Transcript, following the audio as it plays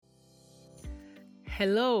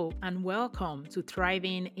Hello, and welcome to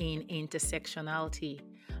Thriving in Intersectionality,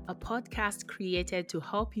 a podcast created to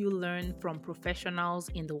help you learn from professionals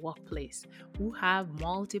in the workplace who have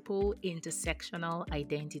multiple intersectional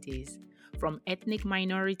identities, from ethnic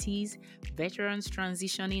minorities, veterans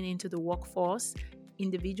transitioning into the workforce,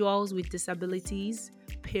 individuals with disabilities,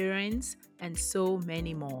 parents, and so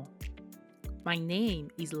many more. My name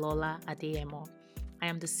is Lola Adeyemo. I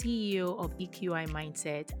am the CEO of EQI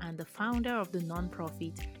Mindset and the founder of the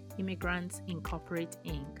nonprofit Immigrants Incorporate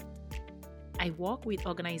Inc. I work with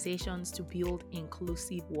organizations to build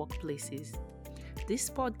inclusive workplaces. This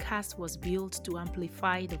podcast was built to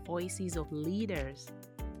amplify the voices of leaders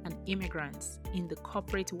and immigrants in the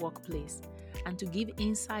corporate workplace and to give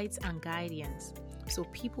insights and guidance so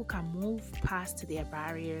people can move past their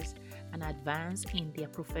barriers and advance in their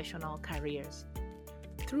professional careers.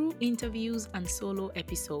 Through interviews and solo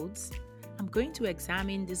episodes, I'm going to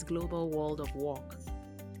examine this global world of work.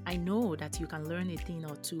 I know that you can learn a thing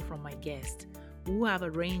or two from my guests who have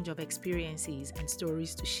a range of experiences and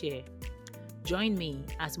stories to share. Join me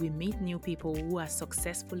as we meet new people who are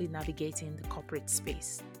successfully navigating the corporate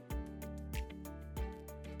space.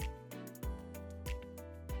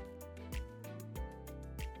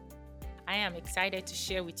 I am excited to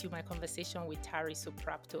share with you my conversation with Tari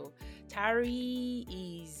Suprato. Tari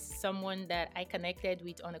is someone that I connected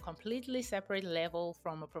with on a completely separate level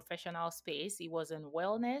from a professional space. It was in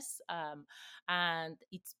wellness, and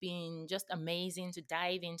it's been just amazing to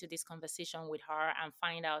dive into this conversation with her and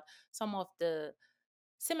find out some of the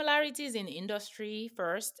similarities in industry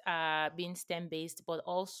first, being STEM based, but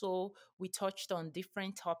also we touched on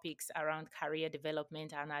different topics around career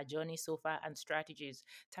development and our journey so far and strategies.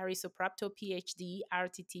 Tari Soprapto, PhD,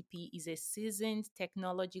 RTTP, is a seasoned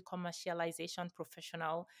technology commercialization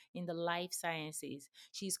professional in the life sciences.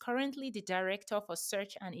 She is currently the director for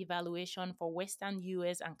search and evaluation for Western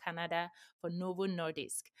US and Canada for Novo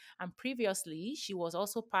Nordisk. And previously, she was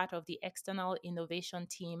also part of the external innovation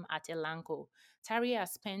team at Elanco. Tari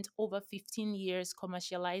has spent over 15 years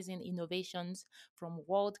commercializing innovations from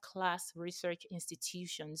world class research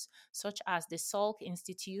institutions such as the Salk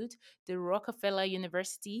Institute, the Rockefeller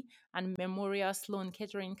University, and Memorial Sloan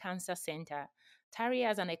Kettering Cancer Center. Tari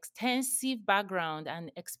has an extensive background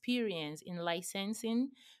and experience in licensing,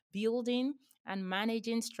 building, and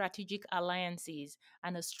managing strategic alliances,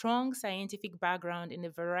 and a strong scientific background in a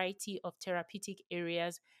variety of therapeutic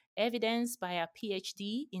areas, evidenced by a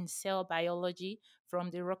PhD in cell biology from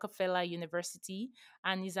the Rockefeller University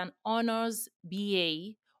and is an honors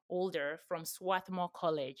BA holder from Swarthmore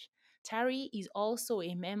College. Tari is also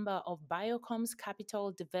a member of Biocom's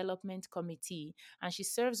Capital Development Committee, and she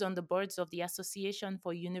serves on the boards of the Association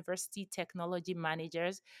for University Technology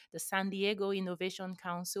Managers, the San Diego Innovation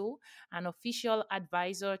Council, an official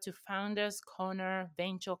advisor to Founders Corner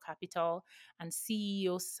Venture Capital and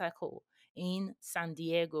CEO Circle in San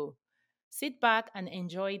Diego. Sit back and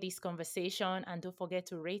enjoy this conversation, and don't forget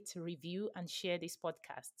to rate, review, and share this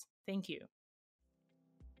podcast. Thank you.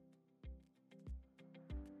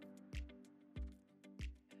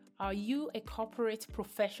 Are you a corporate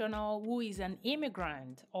professional who is an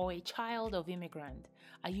immigrant or a child of immigrant?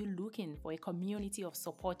 Are you looking for a community of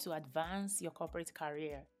support to advance your corporate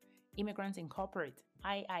career? Immigrants Incorporate,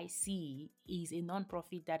 IIC, is a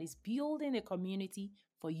nonprofit that is building a community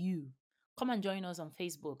for you. Come and join us on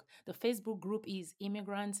Facebook. The Facebook group is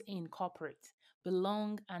Immigrants Incorporate.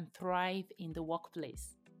 Belong and thrive in the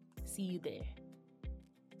workplace. See you there.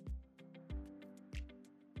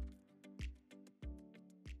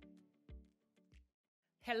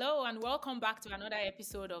 Hello, and welcome back to another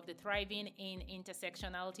episode of the Thriving in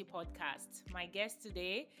Intersectionality podcast. My guest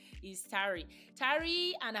today is Tari.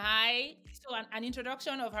 Tari and I, an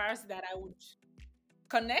introduction of hers that I would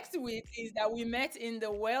connect with is that we met in the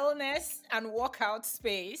wellness and workout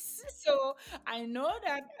space. So I know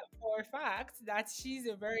that for a fact that she's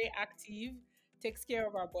a very active, takes care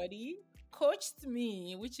of her body, coached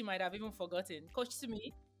me, which you might have even forgotten, coached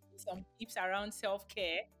me with some tips around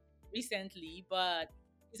self-care recently, but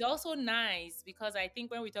it's also nice because I think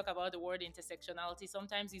when we talk about the word intersectionality,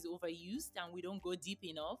 sometimes it's overused and we don't go deep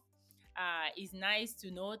enough. It's nice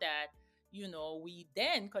to know that we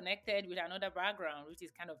then connected with another background, which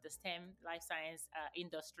is kind of the STEM life science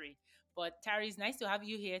industry. But Tari, it's nice to have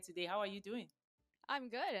you here today. How are you doing? I'm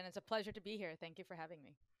good, and it's a pleasure to be here. Thank you for having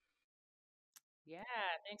me. Yeah,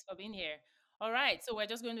 thanks for being here. All right, so we're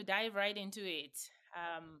just going to dive right into it.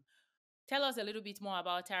 Um, Tell us a little bit more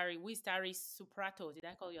about Tari. Who is Tari Suprato? Did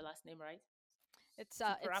I call your last name right? It's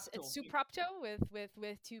Suprato. Supropto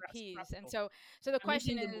with two P's, and Suprato. so the I'm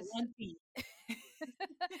question missing the is, one P.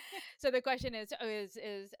 so the question is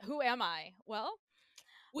who am I? Well,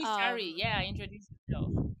 Who is Tari? Um, Yeah, introduce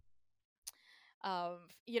yourself.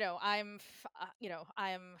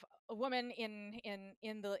 I'm a woman in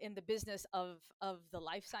the business of the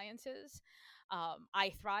life sciences.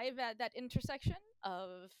 I thrive at that intersection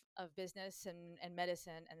of business and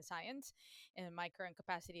medicine and science. And my current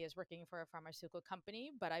capacity is working for a pharmaceutical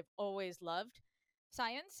company, but I've always loved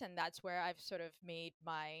science, and that's where I've sort of made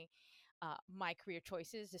my career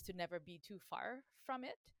choices, is to never be too far from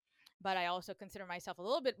it. But I also consider myself a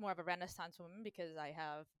little bit more of a Renaissance woman because I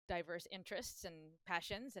have diverse interests and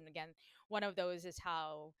passions. And again, one of those is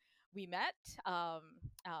how we met.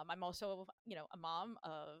 I'm also, a mom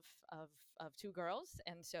of two girls,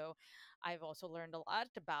 and so I've also learned a lot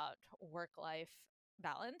about work-life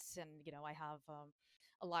balance. And I have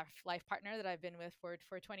a life partner that I've been with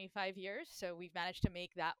for 25 years, so we've managed to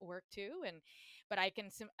make that work too. And but I can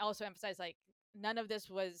also emphasize, like, none of this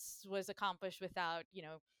was accomplished without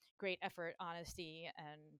great effort, honesty,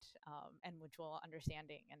 and mutual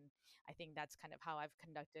understanding. And I think that's kind of how I've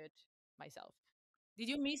conducted myself. Did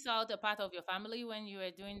you miss out a part of your family when you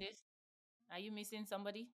were doing this? Are you missing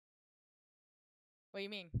somebody? What do you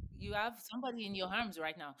mean? You have somebody in your arms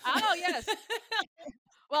right now. Oh yes.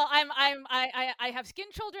 Well, I have skin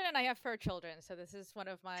children and I have fur children, so this is one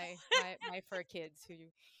of my fur kids who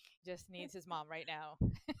just needs his mom right now.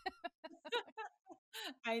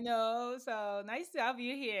 I know. So nice to have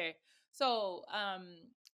you here. So,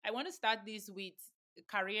 I want to start this with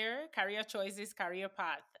career choices, career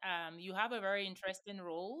path. You have a very interesting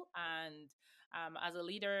role, and as a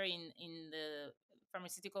leader in the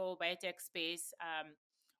pharmaceutical biotech space,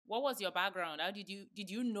 what was your background? How did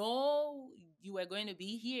you know you were going to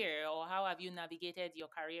be here, or how have you navigated your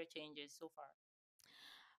career changes so far?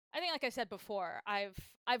 I think, like I said before, I've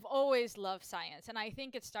always loved science, and I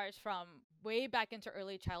think it starts from way back into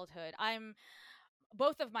early childhood. I'm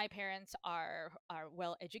Both of my parents are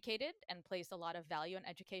well educated and placed a lot of value in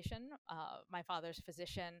education. My father's a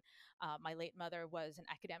physician. My late mother was an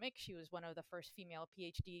academic. She was one of the first female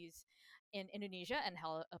PhDs in Indonesia and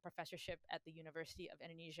held a professorship at the University of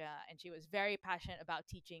Indonesia. And she was very passionate about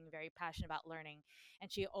teaching, very passionate about learning.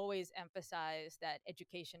 And she always emphasized that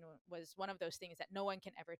education was one of those things that no one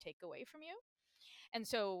can ever take away from you. And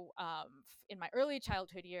so, in my early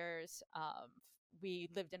childhood years, we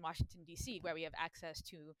lived in Washington D.C., where we have access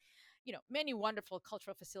to, many wonderful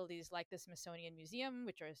cultural facilities like the Smithsonian Museum,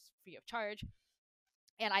 which are free of charge.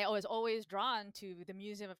 And I was always drawn to the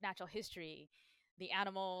Museum of Natural History, the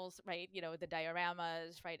animals, right? The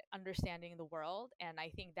dioramas, right? Understanding the world, and I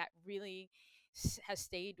think that really has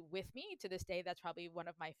stayed with me to this day. That's probably one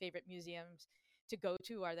of my favorite museums to go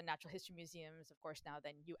to, are the natural history museums. Of course, now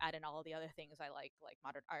then you add in all the other things I like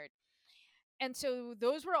modern art. And so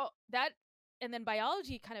those were all that. And then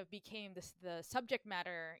biology kind of became the subject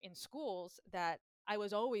matter in schools that I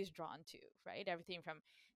was always drawn to, right? Everything from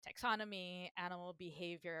taxonomy, animal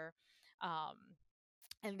behavior. um,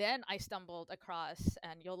 and then I stumbled across,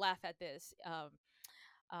 and you'll laugh at this, um,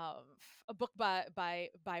 a book by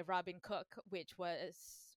Robin Cook, which was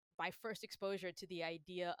my first exposure to the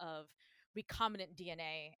idea of recombinant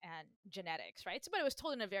DNA and genetics, right? So, but it was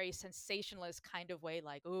told in a very sensationalist kind of way,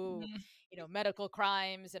 like, oh, Mhm. medical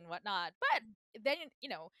crimes and whatnot. But then,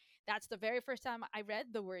 that's the very first time I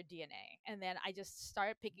read the word DNA, and then I just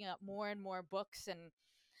started picking up more and more books and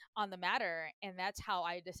on the matter, and that's how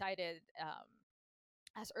I decided.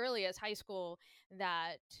 As early as high school,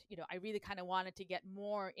 that I really kind of wanted to get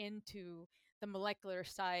more into the molecular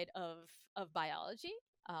side of biology.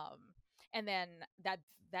 um, and then that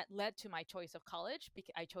led to my choice of college,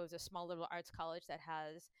 because I chose a small liberal arts college that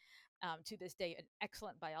has, to this day, an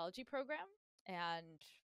excellent biology program. And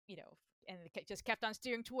you know it just kept on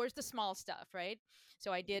steering towards the small stuff, right?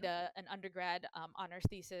 So I did an undergrad honors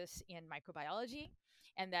thesis in microbiology,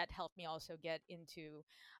 and that helped me also get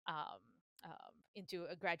um, into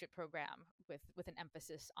a graduate program with an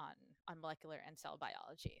emphasis on molecular and cell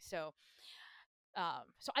biology. So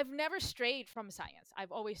I've never strayed from science.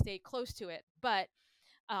 I've always stayed close to it. But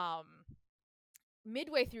um,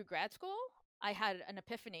 midway through grad school, I had an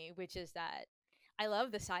epiphany, which is that I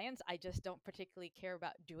love the science. I just don't particularly care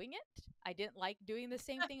about doing it. I didn't like doing the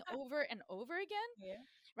same thing over and over again, Yeah.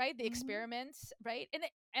 right? The Hmm. experiments, right?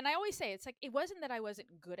 And I always say, it's like, it wasn't that I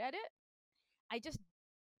wasn't good at it. I just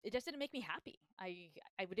it just didn't make me happy. I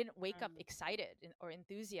didn't wake up Mm, excited or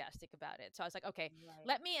enthusiastic about it. So I was like, okay, right.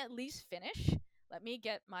 let me at least finish. Let me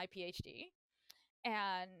get my PhD.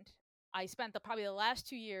 And I spent probably the last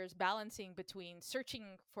 2 years balancing between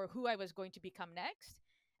searching for who I was going to become next,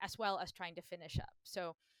 as well as trying to finish up.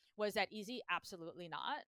 So was that easy? Absolutely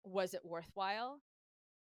not. Was it worthwhile?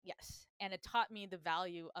 Yes. And it taught me the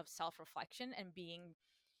value of self reflection and being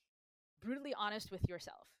brutally honest with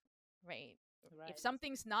yourself, right? If Right.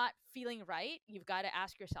 something's not feeling right, you've got to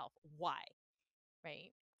ask yourself why,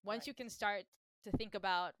 right? Once you Right. can start to think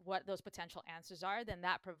about what those potential answers are, then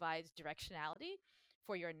that provides directionality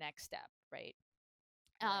for your next step, right?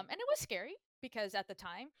 Right. And it was scary because at the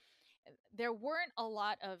time there weren't a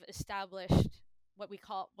lot of established what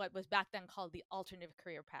was back then called the alternative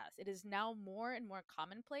career paths. It is now more and more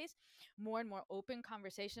commonplace, more and more open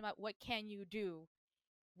conversation about what can you do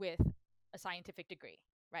with a scientific degree,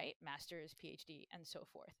 right? Master's, PhD, and so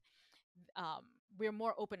forth. Um, we're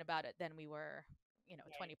more open about it than we were,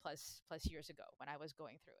 20 Right. plus years ago when I was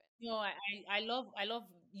going through it. No, I love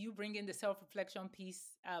you bringing the self reflection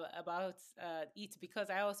piece about it, because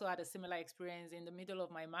I also had a similar experience in the middle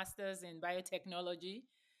of my master's in biotechnology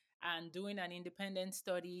and doing an independent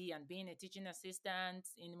study and being a teaching assistant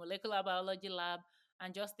in molecular biology lab,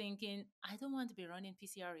 and just thinking I don't want to be running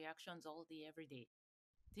PCR reactions all day every day.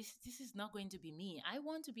 This is not going to be me. I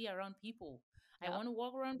want to be around people. I Yep. want to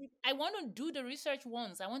walk around people. I want to do the research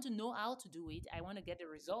once. I want to know how to do it. I want to get the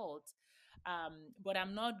results. But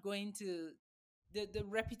I'm not going to the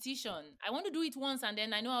repetition. I want to do it once and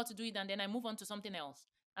then I know how to do it and then I move on to something else.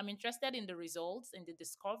 I'm interested in the results and the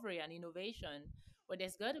discovery and innovation, but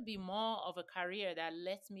there's got to be more of a career that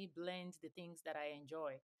lets me blend the things that I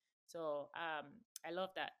enjoy. So I love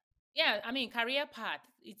that. Yeah, I mean, career path.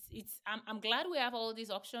 I'm glad we have all these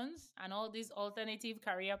options and all these alternative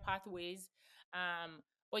career pathways.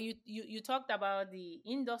 But you talked about the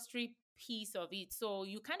industry piece of it, so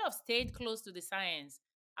you kind of stayed close to the science.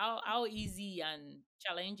 How easy and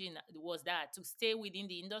challenging was that to stay within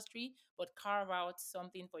the industry but carve out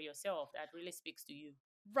something for yourself that really speaks to you?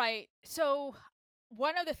 Right. So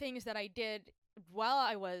one of the things that I did while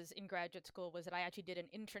I was in graduate school was that I actually did an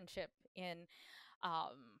internship in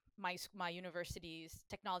my university's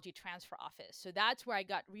technology transfer office. So that's where I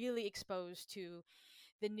got really exposed to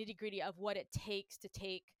the nitty gritty of what it takes to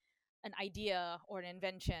take an idea or an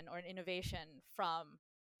invention or an innovation from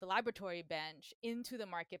the laboratory bench into the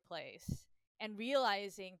marketplace, and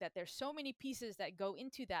realizing that there's so many pieces that go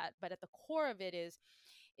into that, but at the core of it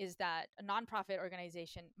is that a nonprofit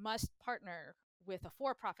organization must partner with a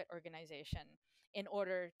for-profit organization in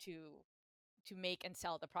order to make and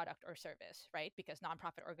sell the product or service, right? Because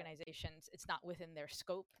nonprofit organizations, it's not within their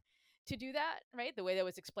scope to do that, right? The way that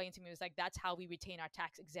was explained to me was like, that's how we retain our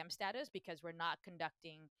tax exempt status, because we're not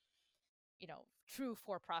conducting, true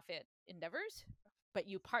for-profit endeavors, but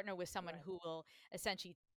you partner with someone Right. who will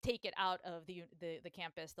essentially take it out of the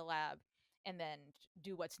campus, the lab, and then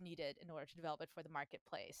do what's needed in order to develop it for the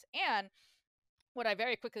marketplace. And what I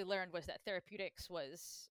very quickly learned was that therapeutics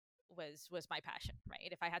was my passion, right?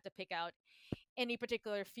 If I had to pick out any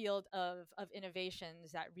particular field of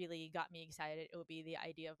innovations that really got me excited, it would be the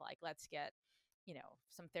idea of like, let's get,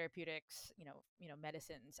 some therapeutics,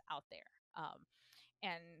 medicines out there.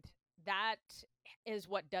 And that is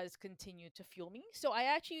what does continue to fuel me. So I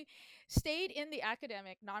actually stayed in the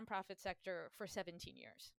academic nonprofit sector for 17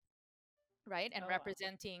 years, right? And Oh wow.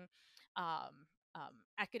 representing um,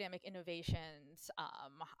 academic innovations.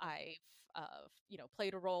 I've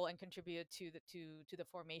played a role and contributed to the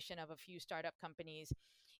formation of a few startup companies,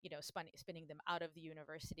 spinning them out of the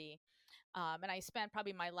university. And I spent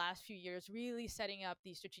probably my last few years really setting up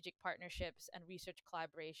these strategic partnerships and research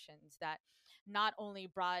collaborations that not only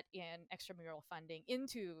brought in extramural funding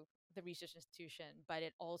into the research institution, but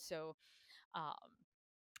it also um,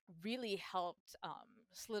 really helped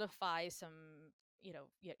solidify some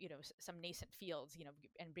some nascent fields,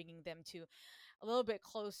 and bringing them to a little bit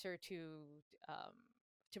closer um,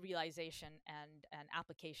 to realization and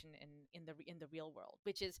application in the real world,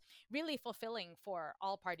 which is really fulfilling for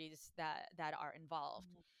all parties that are involved.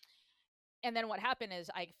 Mhm. And then what happened is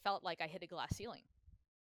I felt like I hit a glass ceiling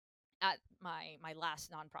at my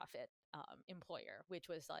last nonprofit employer, which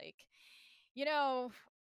was like, you know,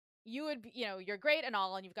 you would be, you're great and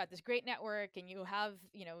all, and you've got this great network, and you have,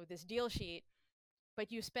 this deal sheet,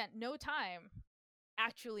 but you spent no time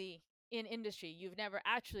actually in industry. You've never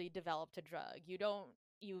actually developed a drug. You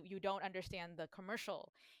don't understand the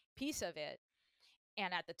commercial piece of it.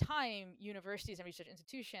 And at the time, universities and research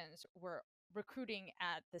institutions were recruiting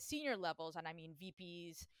at the senior levels, and I mean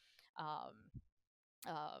VPs, um,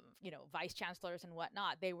 vice chancellors and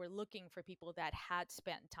whatnot. They were looking for people that had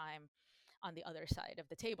spent time on the other side of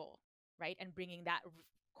the table, right? And bringing that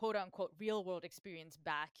quote unquote real world experience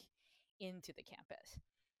back into the campus.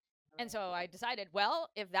 And Right. so I decided, well,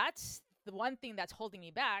 if that's the one thing that's holding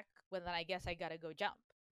me back, well, then I guess I got to go jump,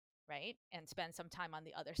 right? And spend some time on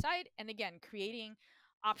the other side. And again, creating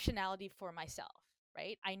optionality for myself,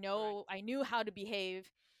 right? Right. I knew how to behave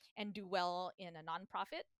and do well in a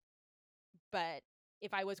nonprofit, But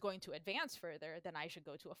if I was going to advance further, then I should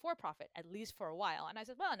go to a for profit, at least for a while. And I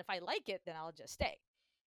said, well, and if I like it, then I'll just stay.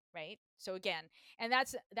 Right. So again, and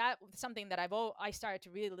that something that I started to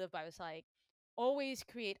really live by was like, always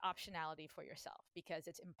create optionality for yourself because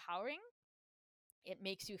it's empowering. It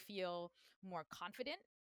makes you feel more confident.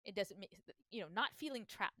 It doesn't make, not feeling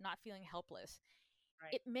trapped, not feeling helpless.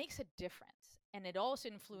 Right. It makes a difference. And it also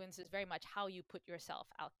influences very much how you put yourself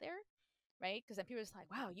out there, right? Because then people are just like,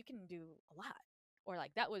 wow, you can do a lot. Or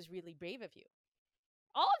like, that was really brave of you.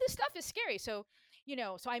 All of this stuff is scary. So,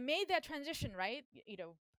 so I made that transition, right?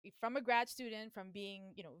 From a grad student, from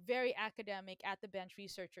being, very academic at the bench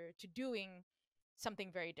researcher to doing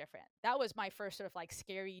something very different. That was my first sort of like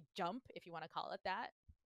scary jump, if you want to call it that.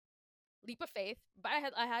 Leap of faith, but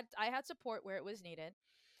I had support where it was needed.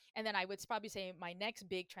 And then I would probably say my next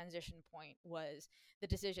big transition point was the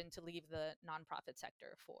decision to leave the nonprofit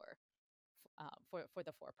sector for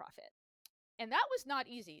the for profit. And that was not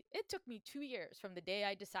easy. It took me 2 years from the day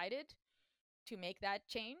I decided to make that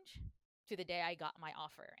change to the day I got my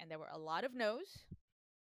offer. And there were a lot of no's.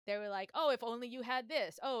 They were like, oh, if only you had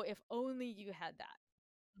this. Oh, if only you had that.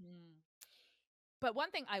 Mm. But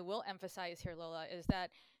one thing I will emphasize here, Lola, is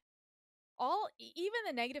that even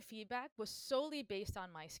the negative feedback was solely based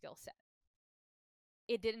on my skill set.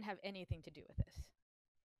 It didn't have anything to do with this,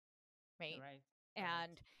 right? Right. Right.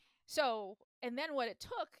 And so, and then what it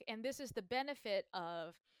took, and this is the benefit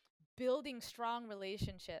of building strong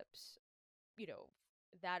relationships, you know,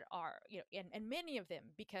 that are, and many of them,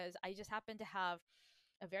 because I just happened to have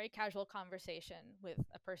a very casual conversation with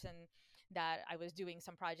a person that I was doing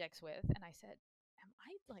some projects with. And I said, am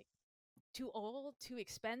I like too old, too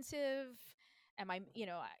expensive? Am I,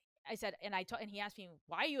 I said, and he asked me,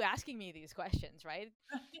 why are you asking me these questions, right?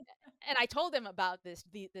 And I told him about this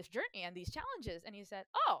journey and these challenges, and he said,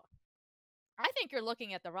 "Oh, I think you're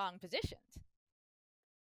looking at the wrong positions."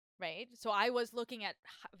 Right? So I was looking at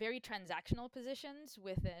very transactional positions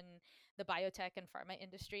within the biotech and pharma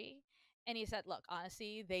industry. And he said, look,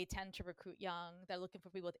 honestly, they tend to recruit young. They're looking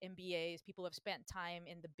for people with MBAs, people who have spent time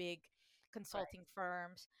in the big Right. consulting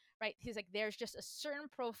firms, right? He's like, there's just a certain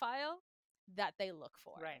profile that they look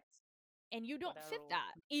for. Right. And you For don't that fit role.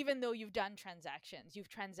 that, even though you've done transactions, you've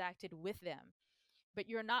transacted with them, but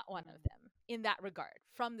you're not one of Mm. them in that regard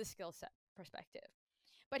from the skill set perspective.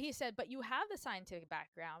 But he said, but you have the scientific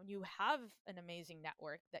background, you have an amazing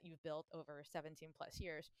network that you've built over 17 plus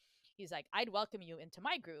years. He's like, I'd welcome you into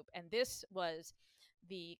my group. And this was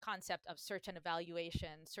the concept of search and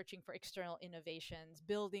evaluation, searching for external innovations,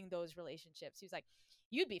 building those relationships. He's like,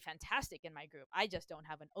 you'd be fantastic in my group. I just don't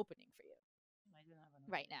have an opening for you I didn't have an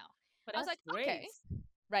right opening. now. But I was that's like, okay, great.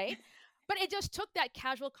 right? But it just took that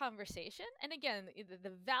casual conversation. And again,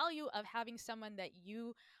 the value of having someone that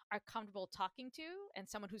you are comfortable talking to and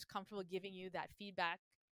someone who's comfortable giving you that feedback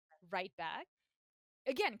right back,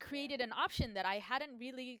 again, Yeah. created an option that I hadn't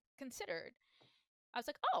really considered. I was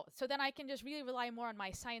like, oh, so then I can just really rely more on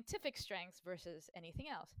my scientific strengths versus anything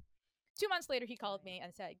else. 2 months later, he called Right. me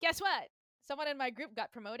and said, guess what? Someone in my group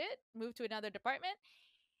got promoted, moved to another department.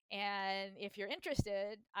 And if you're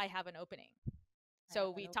interested, I have an opening. I So have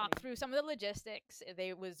an we talked opening. through some of the logistics.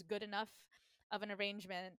 They was good enough of an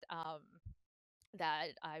arrangement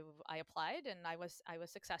that I applied and I was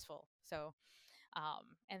successful. So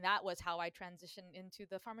and that was how I transitioned into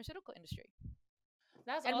the pharmaceutical industry.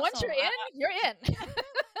 That's And once you're awesome. in, you're in.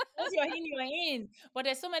 Once you're in, you're in. But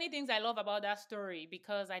there's so many things I love about that story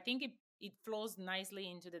because I think it flows nicely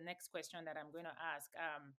into the next question that I'm going to ask.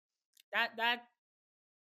 That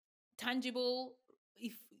tangible,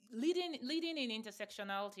 if leading in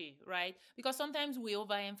intersectionality, right? Because sometimes we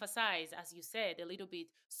overemphasize, as you said, a little bit,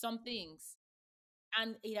 some things.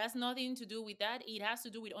 And it has nothing to do with that. It has to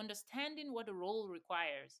do with understanding what the role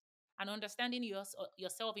requires and understanding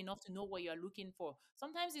yourself enough to know what you're looking for.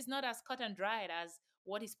 Sometimes it's not as cut and dried as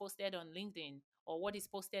what is posted on LinkedIn or what is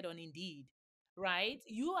posted on Indeed, right?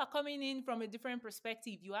 You are coming in from a different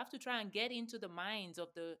perspective. You have to try and get into the minds of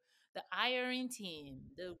the hiring team,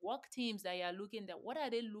 the work teams that you are looking at. What are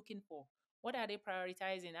they looking for? What are they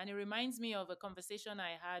prioritizing? And it reminds me of a conversation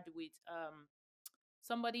I had with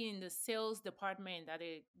somebody in the sales department at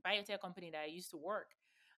a biotech company that I used to work.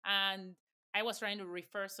 And I was trying to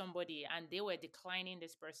refer somebody and they were declining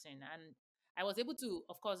this person. And I was able to,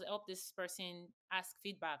 of course, help this person ask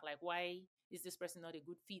feedback like, why is this person not a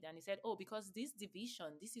good fit? And he said, oh, because this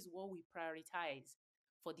division, this is what we prioritize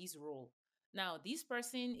for this role. Now, this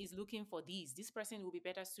person is looking for these. This person will be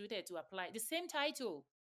better suited to apply the same title,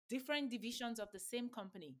 different divisions of the same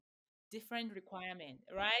company, different requirement,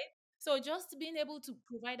 right? So just being able to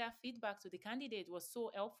provide that feedback to the candidate was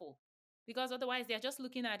so helpful. because otherwise they're just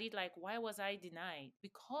looking at it like, why was I denied?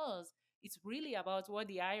 Because it's really about what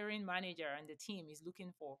the hiring manager and the team is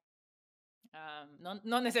looking for, not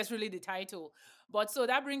necessarily the title. But so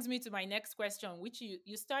that brings me to my next question, which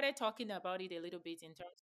you started talking about it a little bit in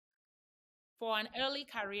terms for an early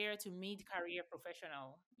career to mid career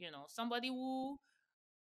professional, somebody who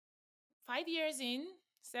 5 years in,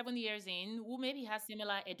 7 years in, who maybe has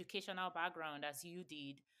similar educational background as you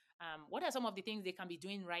did. What are some of the things they can be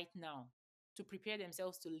doing right now to prepare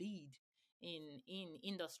themselves to lead in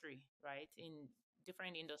industry, right? In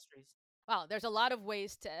different industries. Well, there's a lot of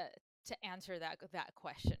ways to answer that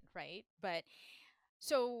question, right? But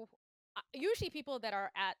so usually people that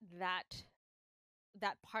are at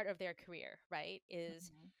that part of their career, right,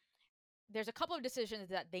 is Mhm. there's a couple of decisions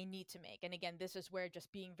that they need to make. And again, this is where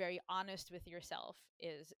just being very honest with yourself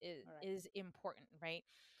is is All right. is important, right?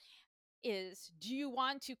 Is do you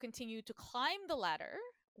want to continue to climb the ladder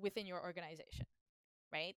within your organization,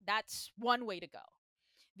 right? That's one way to go.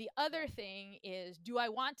 The other Right. thing is, do I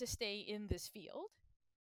want to stay in this field?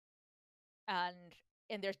 And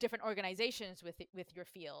there's different organizations with your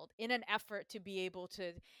field in an effort to be able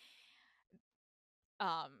to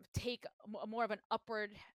take more of an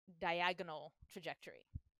upward diagonal trajectory,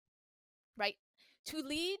 right? To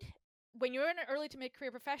lead, when you're an early to mid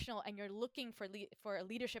career professional and you're looking for a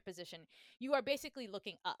leadership position, you are basically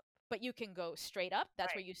looking up. But you can go straight up.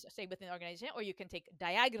 That's where Right. you stay within the organization, or you can take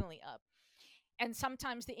diagonally up. And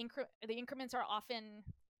sometimes the increments are often,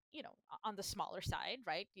 on the smaller side,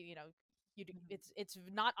 right? Mhm. It's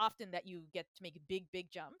not often that you get to make big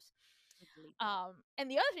jumps. Big. And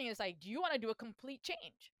the other thing is, like, do you want to do a complete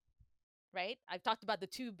change? Right? I've talked about the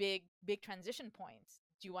two big transition points.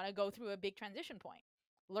 Do you want to go through a big transition point?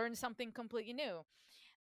 Learn something completely new.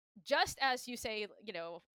 Just as you say,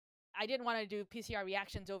 I didn't want to do PCR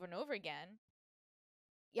reactions over and over again.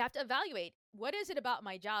 You have to evaluate, what is it about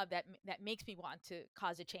my job that makes me want to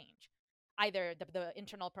cause a change, either the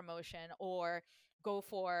internal promotion, or go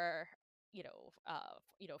for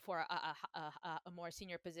for a more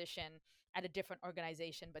senior position at a different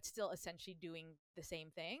organization, but still essentially doing the same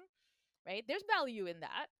thing, right? There's value in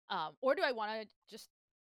that. Or do I want to just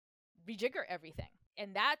rejigger everything?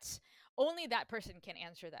 And that's only that person can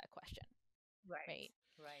answer that question, Right. right?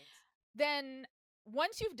 Right. Then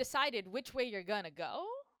once you've decided which way you're gonna go,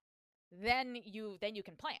 then you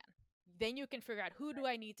can plan. Then you can figure out, who do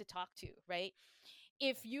I need to talk to, right?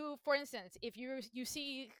 If you, for instance, if you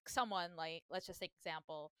see someone, like, let's just take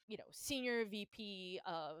example, senior VP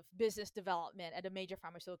of business development at a major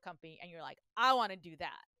pharmaceutical company, and you're like, I want to do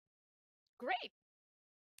that. Great.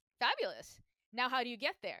 Fabulous. Now, how do you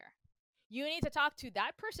get there? You need to talk to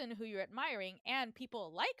that person who you're admiring and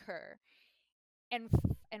people like her, and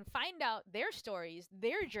find out their stories,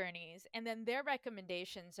 their journeys, and then their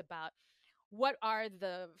recommendations about what are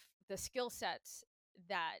the skill sets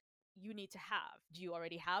that you need to have. Do you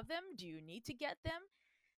already have them? Do you need to get them?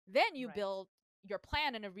 Then you Right. build your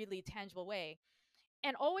plan in a really tangible way.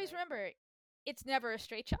 And always Right. remember, it's never a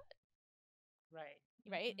straight shot, Right.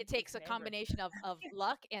 right? Hmm. It It's takes a never. combination of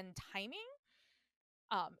luck and timing.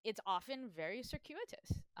 It's often very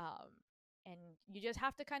circuitous. And you just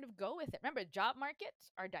have to kind of go with it. Remember, job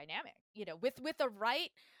markets are dynamic. With the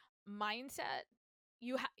right mindset,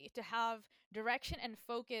 you have to have direction and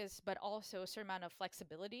focus, but also a certain amount of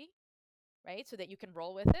flexibility, right? So that you can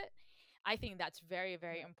roll with it. I think that's very,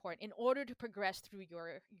 very Right. important in order to progress through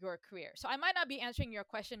your career. So I might not be answering your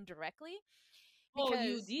question directly Oh,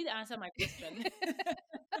 you because did answer my question.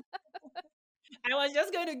 I was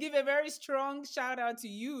just going to give a very strong shout out to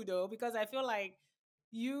you, though, because I feel like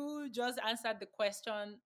you just answered the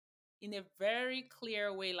question in a very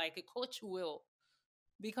clear way, like a coach will.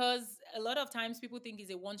 Because a lot of times people think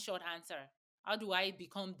it's a one shot answer. How do I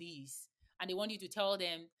become this? And they want you to tell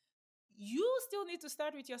them, you still need to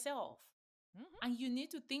start with yourself. Mhm. And you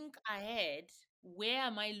need to think ahead. Where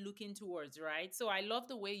am I looking towards, right? So I love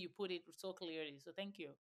the way you put it so clearly. So thank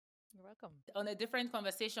you. You're welcome. On a different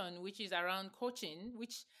conversation, which is around coaching,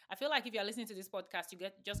 which I feel like if you're listening to this podcast, you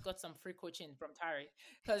just got some free coaching from Tari,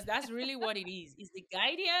 because that's really what it is. It's the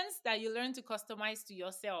guidance that you learn to customize to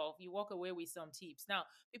yourself. You walk away with some tips. Now,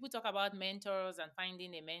 people talk about mentors and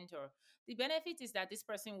finding a mentor. The benefit is that this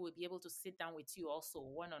person will be able to sit down with you also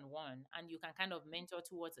one on one, and you can kind of mentor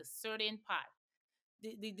towards a certain path.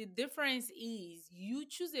 The difference is you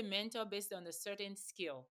choose a mentor based on a certain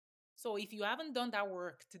skill. So if you haven't done that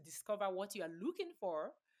work to discover what you are looking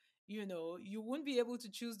for, you won't be able to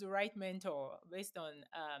choose the right mentor based on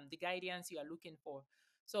the guidance you are looking for.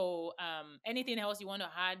 So, anything else you want to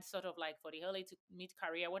add, sort of like for the early to mid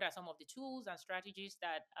career? What are some of the tools and strategies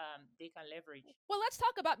that they can leverage? Well, let's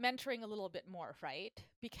talk about mentoring a little bit more, right?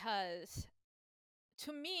 Because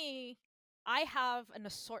to me, I have an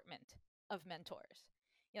assortment of mentors.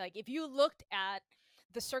 Like if you looked at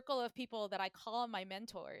the circle of people that I call my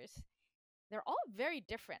mentors, they're all very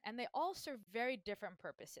different and they all serve very different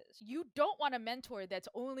purposes. You don't want a mentor that's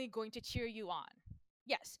only going to cheer you on.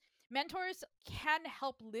 Yes, mentors can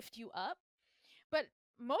help lift you up, but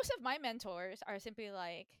most of my mentors are simply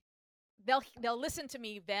like they'll listen to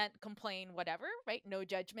me vent, complain, whatever, right? No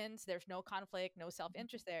judgments, there's no conflict, no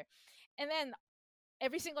self-interest there. And then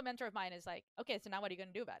every single mentor of mine is like, okay, so now what are you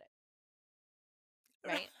going to do about it?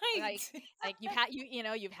 Right? Like, Right. like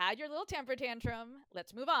you've had your little temper tantrum.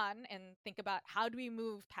 Let's move on and think about how do we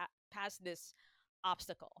move past this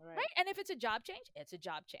obstacle, right? Right. And if it's a job change, it's a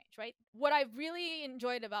job change, right? What I've really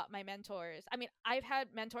enjoyed about my mentors, I mean, I've had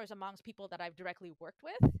mentors amongst people that I've directly worked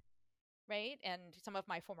with, right? And some of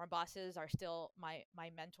my former bosses are still my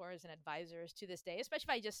mentors and advisors to this day, especially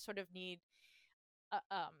if I just sort of need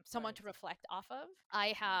someone Right. to reflect off of.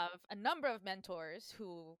 I have a number of mentors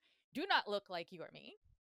who do not look like you or me,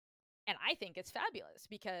 and I think it's fabulous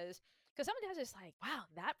because somebody else is like, wow,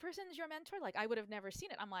 that person's your mentor. Like I would have never seen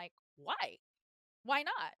it. I'm like, why? Why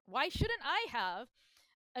not? Why shouldn't I have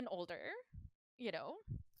an older, you know,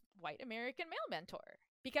 white American male mentor?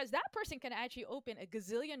 Because that person can actually open a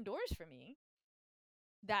gazillion doors for me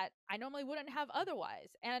that I normally wouldn't have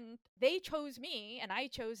otherwise. And they chose me and I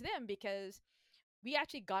chose them because we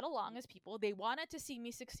actually got along as people. They wanted to see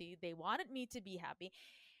me succeed. They wanted me to be happy.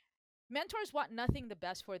 Mentors want nothing the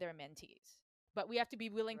best for their mentees, but we have to be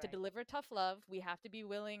willing to Right. deliver tough love. We have to be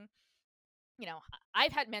willing. You know,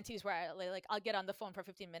 I've had mentees where I'll get on the phone for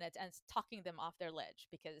 15 minutes and talking them off their ledge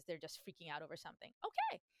because they're just freaking out over something.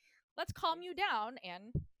 Okay, let's calm Right. you down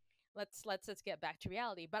and let's get back to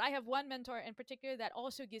reality. But I have one mentor in particular that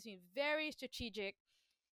also gives me very strategic,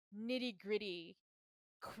 nitty gritty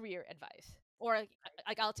career advice. Or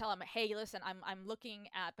like I'll tell him, hey, listen, I'm looking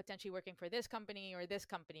at potentially working for this company or this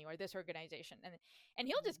company or this organization, and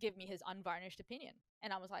he'll just give me his unvarnished opinion.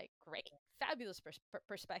 And I was like, great, fabulous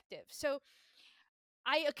perspective. So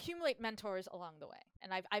I accumulate mentors along the way,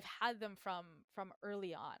 and I've had them from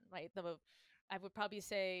early on. Right, I would probably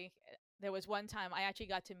say there was one time I actually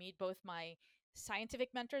got to meet both my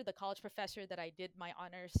scientific mentor, the college professor that I did my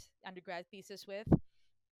honors undergrad thesis with,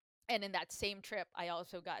 and in that same trip I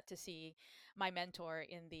also got to see my mentor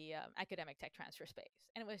in the academic tech transfer space,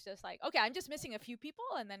 and it was just like, okay, I'm just missing a few people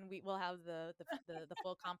and then we will have the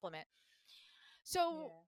full complement.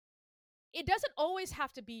 So Yeah. it doesn't always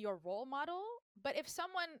have to be your role model, but if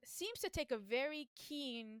someone seems to take a very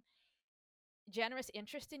keen, generous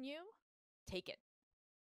interest in you, take it,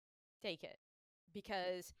 take it,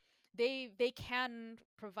 because they can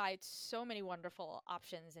provide so many wonderful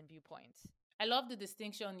options and viewpoints. I love the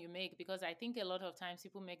distinction you make because I think a lot of times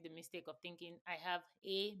people make the mistake of thinking, I have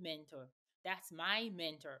a mentor. That's my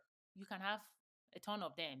mentor. You can have a ton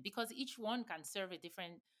of them because each one can serve a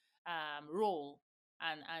different role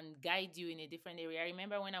and guide you in a different area. I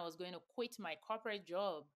remember when I was going to quit my corporate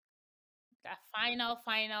job, that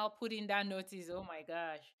final putting that notice. Oh my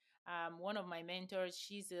gosh. One of my mentors,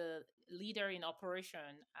 she's a leader in operation.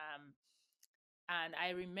 And I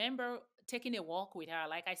remember taking a walk with her.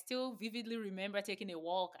 Like I still vividly remember taking a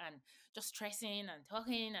walk and just stressing and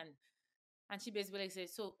talking and she basically said,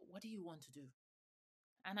 "So what do you want to do?"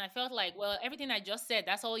 And I felt like, well, everything I just said,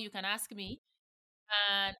 that's all you can ask me.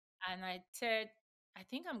 And and I said, I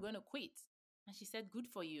think I'm going to quit. And she said, good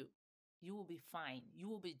for you. You will be fine. You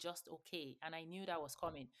will be just okay. And I knew that was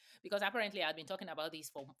coming because apparently I'd been talking about this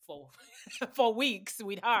for for weeks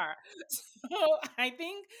with her. So I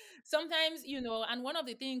think sometimes, and one of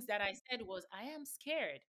the things that I said was, I am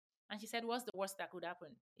scared. And she said, what's the worst that could happen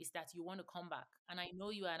is that you want to come back. And I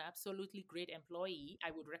know you are an absolutely great employee.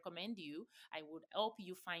 I would recommend you. I would help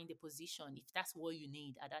you find a position if that's what you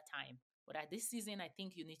need at that time. But at this season, I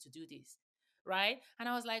think you need to do this. Right. And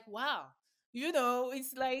I was like, wow,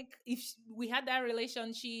 it's like if we had that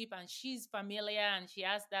relationship and she's familiar and she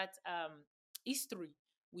has that history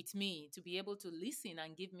with me to be able to listen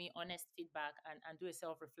and give me honest feedback and do a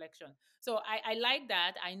self-reflection. So I like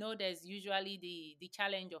that. I know there's usually the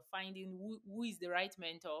challenge of finding who is the right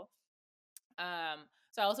mentor.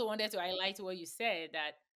 So I also wanted to highlight what you said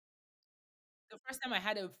that the first time I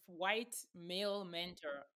had a white male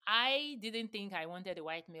mentor, I didn't think I wanted a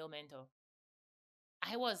white male mentor.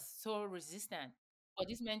 I was so resistant. But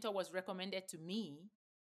this mentor was recommended to me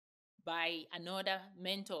by another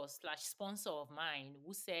mentor slash sponsor of mine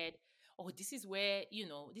who said, oh, this is where,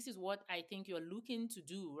 this is what I think you're looking to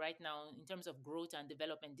do right now in terms of growth and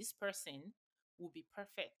development. This person will be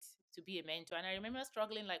perfect to be a mentor. And I remember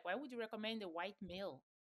struggling, like, why would you recommend a white male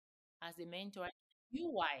as a mentor? I knew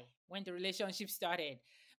why when the relationship started,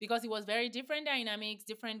 because it was very different dynamics,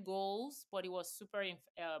 different goals, but it was super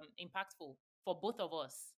impactful for both of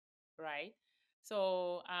us, right?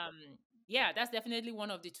 So, yeah, that's definitely one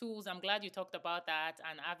of the tools. I'm glad you talked about that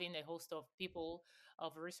and having a host of people,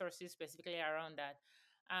 of resources specifically around that.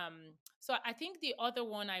 So I think the other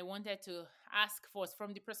one I wanted to ask was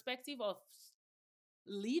from the perspective of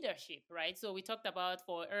leadership, right? So we talked about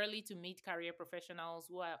for early to mid career professionals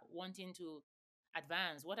who are wanting to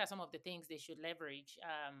advance, what are some of the things they should leverage?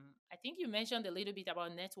 I think you mentioned a little bit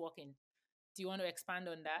about networking. Do you want to expand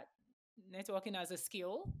on that? Networking as a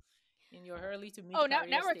skill in your early to mid Oh, now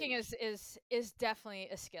career networking stage. is definitely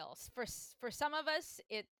a skill. For some of us,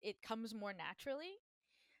 it comes more naturally.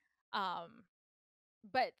 Um,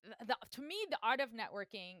 but to me, the art of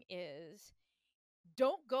networking is,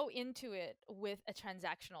 don't go into it with a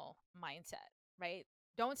transactional mindset, right?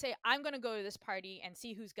 Don't say, I'm going to go to this party and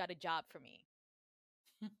see who's got a job for me.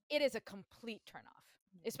 It is a complete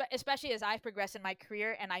turnoff. Especially as I've progressed in my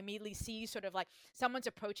career and I immediately see sort of like someone's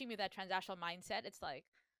approaching me with that transactional mindset, it's like,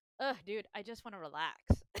 ugh, dude, I just want to relax.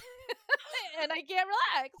 And I can't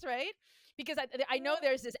relax, right? Because I know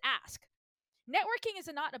there's this ask. Networking is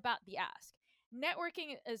not about the ask.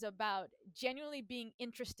 Networking is about genuinely being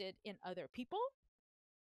interested in other people,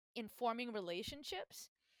 in forming relationships,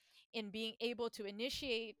 in being able to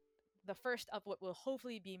initiate the first of what will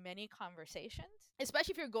hopefully be many conversations,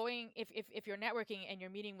 especially if you're going if you're networking and you're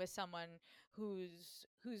meeting with someone who's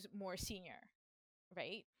more senior,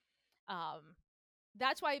 right? um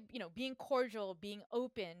that's why, being cordial, being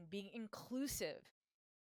open, being inclusive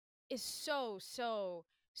is so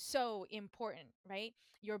important, right?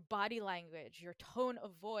 Your body language, your tone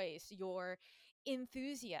of voice, your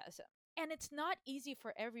enthusiasm. And it's not easy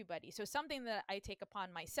for everybody. So something that I take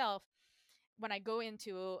upon myself when I go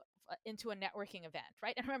into a networking event,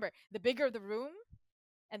 right? And remember, the bigger the room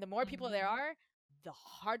and the more people there Mm-hmm. are, the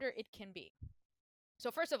harder it can be.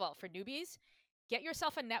 So first of all, for newbies, get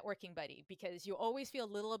yourself a networking buddy, because you always feel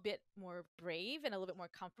a little bit more brave and a little bit more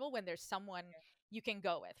comfortable when there's someone you can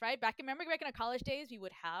go with, right? Remember back in our college days, we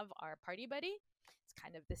would have our party buddy. It's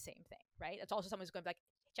kind of the same thing, right? It's also someone who's going to be like,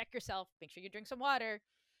 check yourself, make sure you drink some water,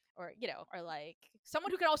 or or like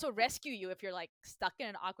someone who can also rescue you if you're like stuck in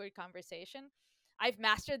an awkward conversation. I've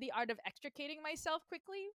mastered the art of extricating myself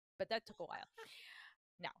quickly, but that took a while.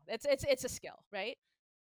 No, it's a skill, right?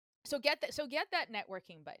 So get that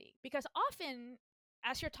networking buddy, because often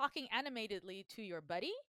as you're talking animatedly to your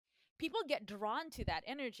buddy, people get drawn to that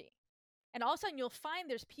energy. And all of a sudden you'll find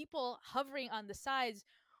there's people hovering on the sides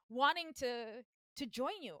wanting to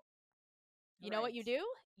join you. You know what Right. you do?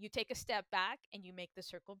 You take a step back and you make the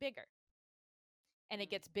circle bigger. And it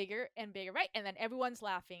Mm. gets bigger and bigger, right? And then everyone's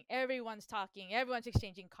laughing, everyone's talking, everyone's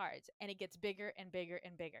exchanging cards, and it gets bigger and bigger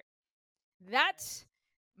and bigger. That's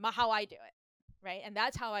Right. how I do it, right? And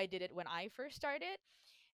that's how I did it when I first started.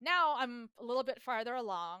 Now I'm a little bit farther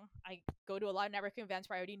along. I go to a lot of networking events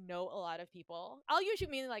where I already know a lot of people. I'll usually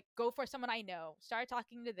mean like go for someone I know, start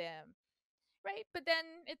talking to them, right? But then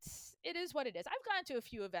it is what it is. I've gone to a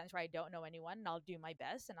few events where I don't know anyone, and I'll do my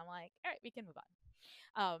best, and I'm like, all right, we can move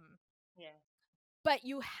on. Yeah. But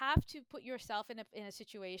you have to put yourself in a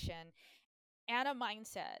situation and a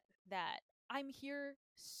mindset that I'm here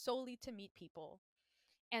solely to meet people,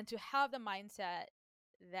 and to have the mindset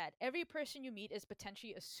that every person you meet is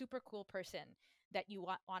potentially a super cool person that you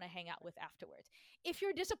want to hang out with afterwards. If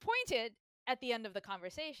you're disappointed at the end of the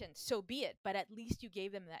conversation, so be it, but at least you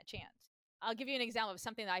gave them that chance. I'll give you an example of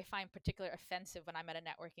something that I find particularly offensive when I'm at a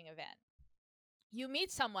networking event. You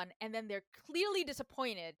meet someone and then they're clearly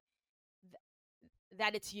disappointed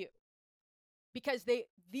that it's you, because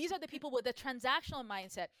these are the people with the transactional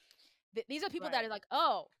mindset. These are people that are Right. like,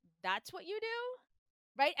 "Oh, that's what you do?"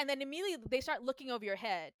 Right? And then immediately they start looking over your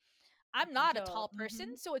head. You I'm can not a tall tell. person,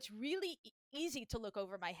 Mm-hmm. so it's really easy to look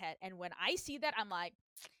over my head. And when I see that, I'm like,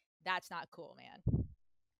 that's not cool, man.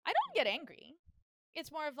 I don't get Yeah. angry.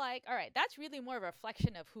 It's more of like, all right, that's really more of a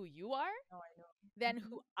reflection of who you are Oh, I know. than Mm-hmm.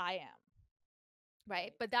 who I am. Right.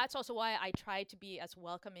 Right. But that's also why I try to be as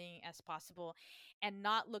welcoming as possible and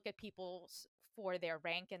not look at people for their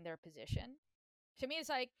rank and their position. To me, it's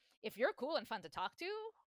like, if you're cool and fun to talk to,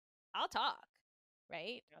 I'll talk.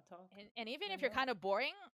 Right. I'll talk. And even I if you're know. kind of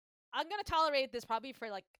boring, I'm going to tolerate this probably for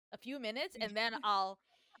like a few minutes, and then I'll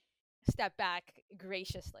step back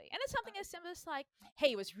graciously. And it's something as simple as like,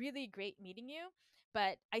 hey, it was really great meeting you,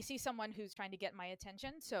 but I see someone who's trying to get my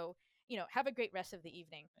attention. So, have a great rest of the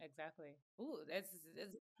evening. Exactly. Ooh, that's I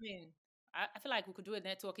mean, I feel like we could do a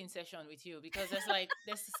networking session with you because there's like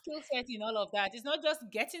there's a skill set in all of that. It's not just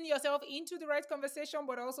getting yourself into the right conversation,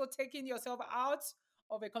 but also taking yourself out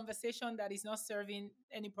of a conversation that is not serving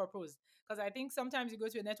any purpose. Because I think sometimes you go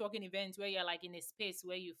to a networking event where you're like in a space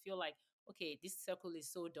where you feel like, okay, this circle is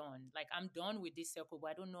so done. Like I'm done with this circle,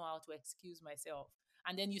 but I don't know how to excuse myself.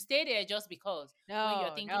 And then you stay there just because when you're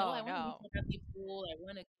No, thinking, oh, no, I want to meet no. other people, I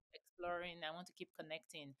want to exploring. I want to keep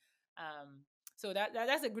connecting. So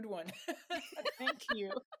that's a good one. Thank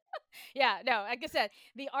you. Yeah, no, like I said,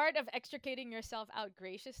 the art of extricating yourself out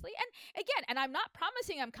graciously. And again, and I'm not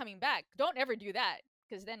promising I'm coming back. Don't ever do that.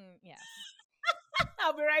 Because then, yeah,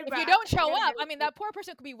 I'll be right if you back. don't I show gotta up, get I mean, it. that poor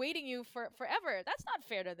person could be waiting you for forever. That's not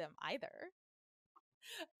fair to them either.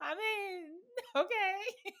 I mean, okay.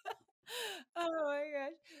 Oh my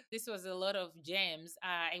gosh. This was a lot of gems.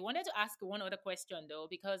 I wanted to ask one other question though,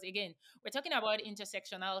 because again, we're talking about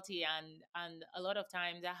intersectionality and a lot of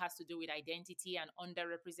times that has to do with identity and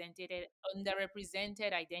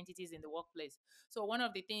underrepresented identities in the workplace. So one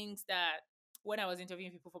of the things that when I was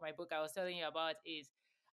interviewing people for my book, I was telling you about is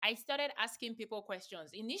I started asking people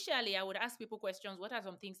questions. Initially, I would ask people questions. What are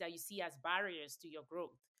some things that you see as barriers to your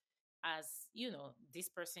growth? As this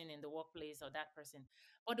person in the workplace or that person,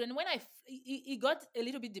 but then when it got a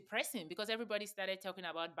little bit depressing because everybody started talking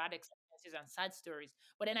about bad experiences and sad stories.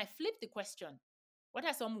 But then I flipped the question: what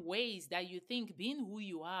are some ways that you think being who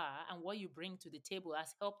you are and what you bring to the table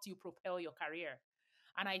has helped you propel your career?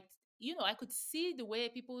 And I could see the way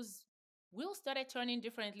people's wheels started turning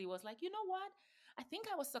differently. Was like, you know what, I think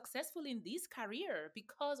I was successful in this career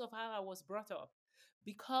because of how I was brought up,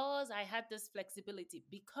 because I had this flexibility,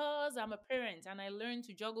 because I'm a parent and I learned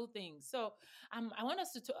to juggle things. So I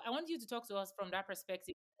want you to talk to us from that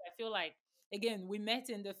perspective. I feel like again, we met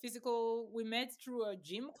through a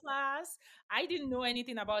gym class. I didn't know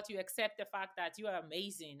anything about you except the fact that you are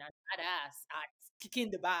amazing and badass at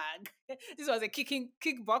kicking the bag. This was a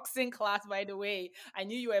kickboxing class, by the way. I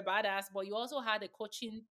knew you were badass, but you also had a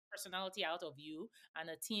coaching personality out of you and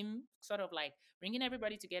a team sort of like bringing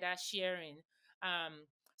everybody together, sharing.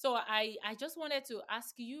 So I just wanted to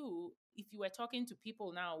ask you if you were talking to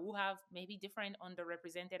people now who have maybe different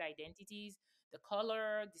underrepresented identities, the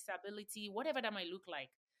color, disability, whatever that might look like.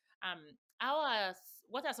 Um, how are,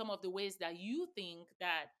 what are some of the ways that you think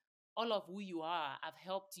that all of who you are have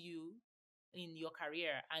helped you in your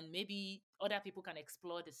career, and maybe other people can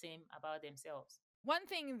explore the same about themselves? One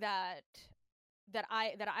thing that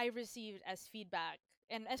I received as feedback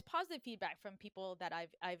and as positive feedback from people that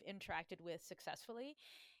I've interacted with successfully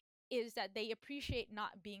is that they appreciate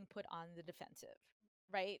not being put on the defensive,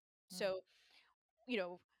 right? Mm, So, you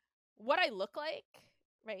know, what I look like,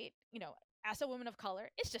 right? As a woman of color,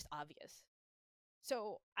 it's just obvious.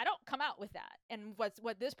 So I don't come out with that. And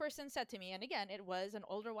what this person said to me, and again, it was an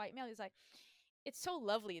older white male. He's like, "It's so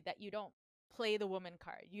lovely that you don't play the woman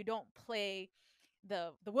card. You don't play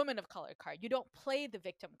the woman of color card. You don't play the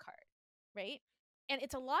victim card, right?" And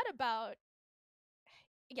it's a lot about,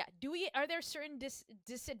 yeah. Are there certain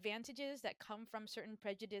disadvantages that come from certain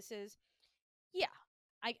prejudices? Yeah.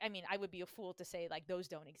 I mean, I would be a fool to say like those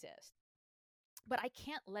don't exist, but I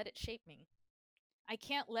can't let it shape me. I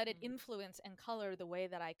can't let it mm, influence and color the way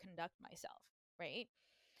that I conduct myself, right?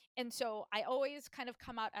 And so I always kind of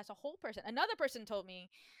come out as a whole person. Another person told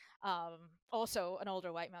me, also an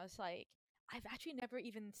older white man, was like, "I've actually never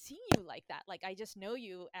even seen you like that. Like I just know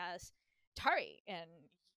you as Tari, and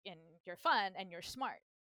you're fun and you're smart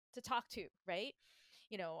to talk to, right?"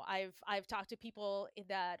 I've talked to people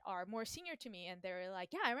that are more senior to me, and they're like,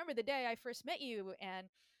 "Yeah, I remember the day I first met you, and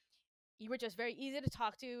you were just very easy to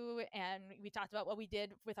talk to, and we talked about what we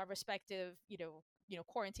did with our respective,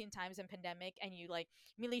 quarantine times and pandemic, and you like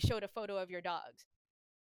immediately showed a photo of your dogs."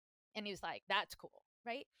 And he was like, "That's cool,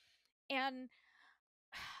 right?" And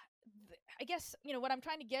I guess, what I'm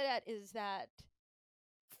trying to get at is that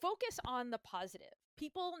focus on the positive.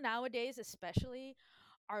 People nowadays, especially,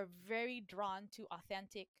 are very drawn to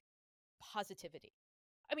authentic positivity.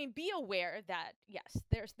 I mean, be aware that yes,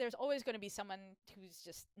 there's always going to be someone who's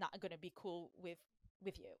just not going to be cool with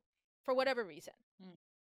you for whatever reason. mm.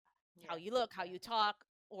 How Yes, you look, how yes, you talk,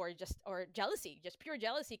 or jealousy, just pure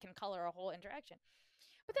jealousy can color a whole interaction.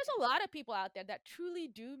 But there's a lot of people out there that truly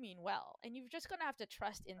do mean well, and you're just going to have to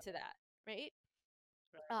trust into that, right?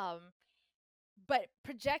 right, Um but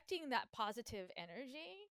projecting that positive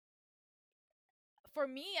energy, for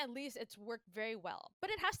me at least, it's worked very well. But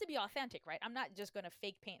it has to be authentic, right? I'm not just going to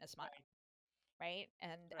fake paint a smile, right, right?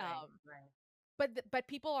 And right, right. but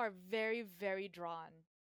people are very, very drawn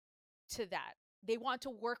to that. They want to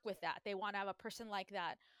work with that. They want to have a person like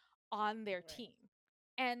that on their Right. team.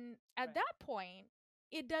 And at Right. that point,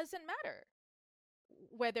 it doesn't matter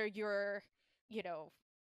whether you're, you know,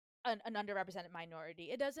 an underrepresented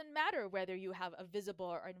minority. It doesn't matter whether you have a visible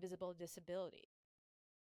or invisible disability,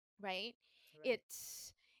 right? Right.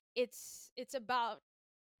 It's it's about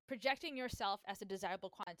projecting yourself as a desirable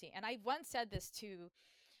quantity. And I once said this to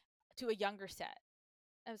a younger set.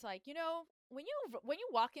 I was like, when you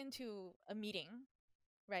walk into a meeting,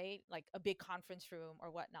 right, like a big conference room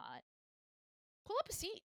or whatnot, pull up a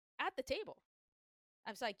seat at the table.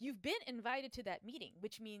 I was like, you've been invited to that meeting,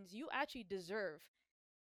 which means you actually deserve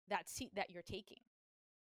that seat that you're taking,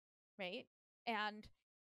 right? And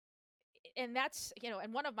that's,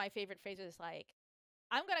 and one of my favorite phrases is like,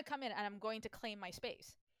 I'm going to come in and I'm going to claim my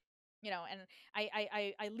space. And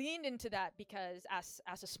I leaned into that because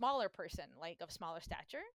as a smaller person, like of smaller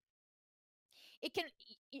stature, it can,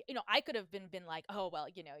 I could have been like, oh well,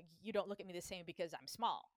 you don't look at me the same because I'm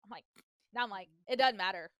small. I'm like, Mhm. it doesn't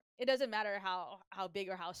matter. It doesn't matter how big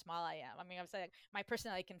or how small I am. I mean, I was like, my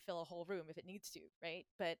personality can fill a whole room if it needs to, right?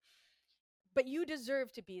 But you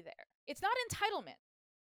deserve to be there. It's not entitlement,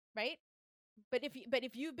 right? But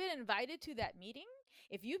if you've been invited to that meeting,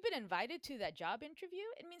 if you've been invited to that job interview,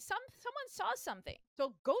 it means someone saw something.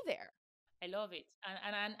 So go there. I love it.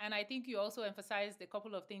 And I think you also emphasized a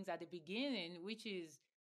couple of things at the beginning, which is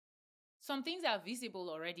some things are visible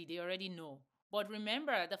already, they already know. But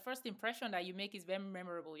remember, the first impression that you make is very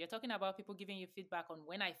memorable. You're talking about people giving you feedback on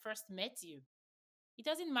when I first met you. It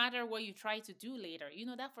doesn't matter what you try to do later.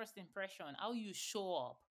 That first impression, how you show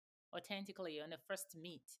up authentically on the first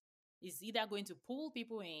meet is either going to pull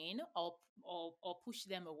people in or push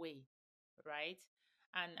them away, right?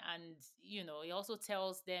 And it also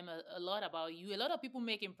tells them a lot about you. A lot of people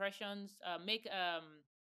make impressions, make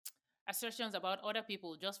assertions about other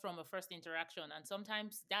people just from a first interaction, and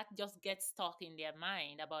sometimes that just gets stuck in their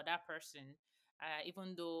mind about that person,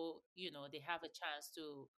 even though they have a chance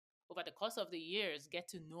to, over the course of the years, get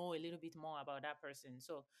to know a little bit more about that person.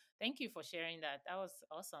 So thank you for sharing that. That was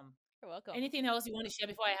awesome. You're welcome. Anything else you want to share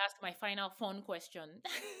before I ask my final fun question?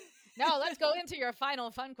 Now let's go into your final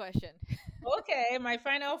fun question. Okay, my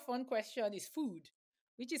final fun question is food,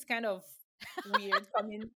 which is kind of weird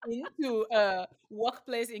coming into a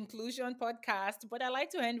workplace inclusion podcast, but I like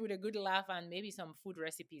to end with a good laugh and maybe some food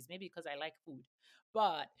recipes, maybe because I like food.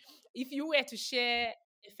 But if you were to share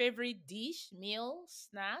a favorite dish, meal,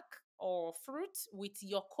 snack, or fruit with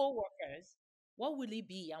your coworkers, what will it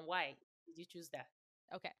be and why did you choose that?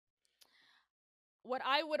 Okay. What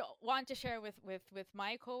I would want to share with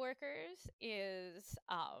my coworkers is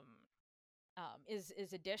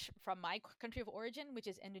a dish from my country of origin, which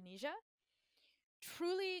is Indonesia.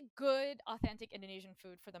 Truly good, authentic Indonesian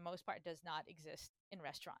food, for the most part, does not exist in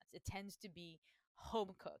restaurants. It tends to be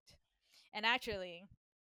home cooked. And actually,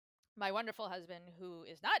 my wonderful husband, who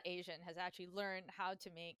is not Asian, has actually learned how to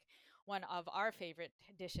make one of our favorite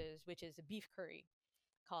dishes, which is a beef curry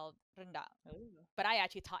called rendang. Oh, But I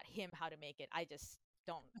actually taught him how to make it. I just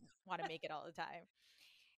don't want to make it all the time.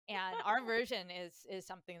 And our version is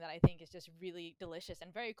something that I think is just really delicious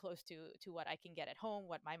and very close to what I can get at home,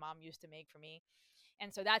 what my mom used to make for me.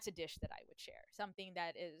 And so that's a dish that I would share, something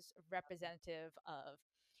that is representative of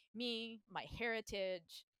me, my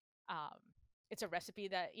heritage. Um, it's a recipe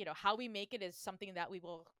that, how we make it is something that we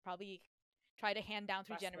will probably try to hand down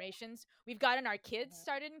through pasta. generations. We've gotten our kids Uh-huh.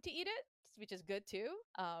 starting to eat it, which is good too.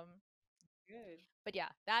 Good. But yeah,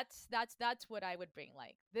 that's what I would bring.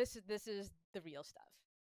 Like, this is the real stuff.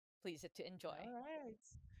 Please to enjoy. All right.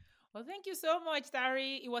 Well, thank you so much,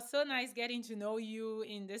 Tari. It was so nice getting to know you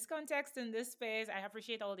in this context, in this space. I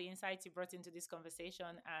appreciate all the insights you brought into this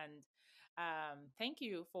conversation. And thank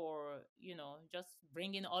you for, just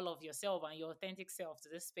bringing all of yourself and your authentic self to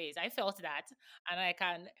this space. I felt that. And I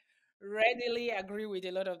can readily agree with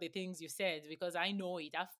a lot of the things you said because I know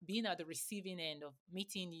it. I've been at the receiving end of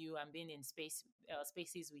meeting you and being in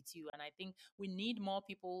spaces with you. And I think we need more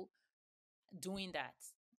people doing that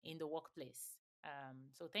in the workplace.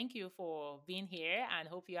 So thank you for being here and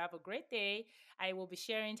hope you have a great day. I will be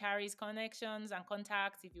sharing Tari's connections and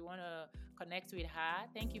contacts if you want to connect with her.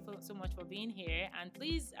 Thank you so much for being here. And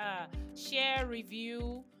please share,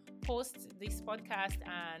 review, post this podcast,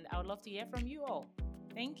 and I would love to hear from you all.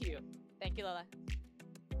 Thank you. Thank you, Lola.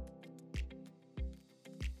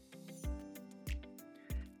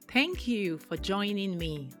 Thank you for joining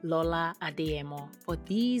me, Lola Adeyemo, for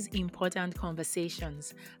these important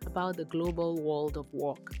conversations about the global world of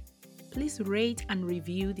work. Please rate and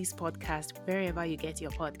review this podcast wherever you get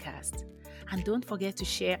your podcast. And don't forget to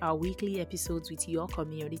share our weekly episodes with your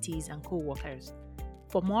communities and co-workers.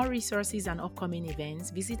 For more resources and upcoming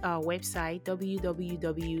events, visit our website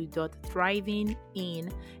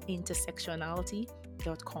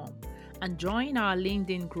www.thrivinginintersectionality.com and join our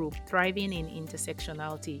LinkedIn group Thriving in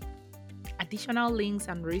Intersectionality. Additional links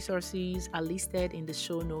and resources are listed in the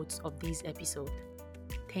show notes of this episode.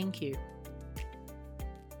 Thank you.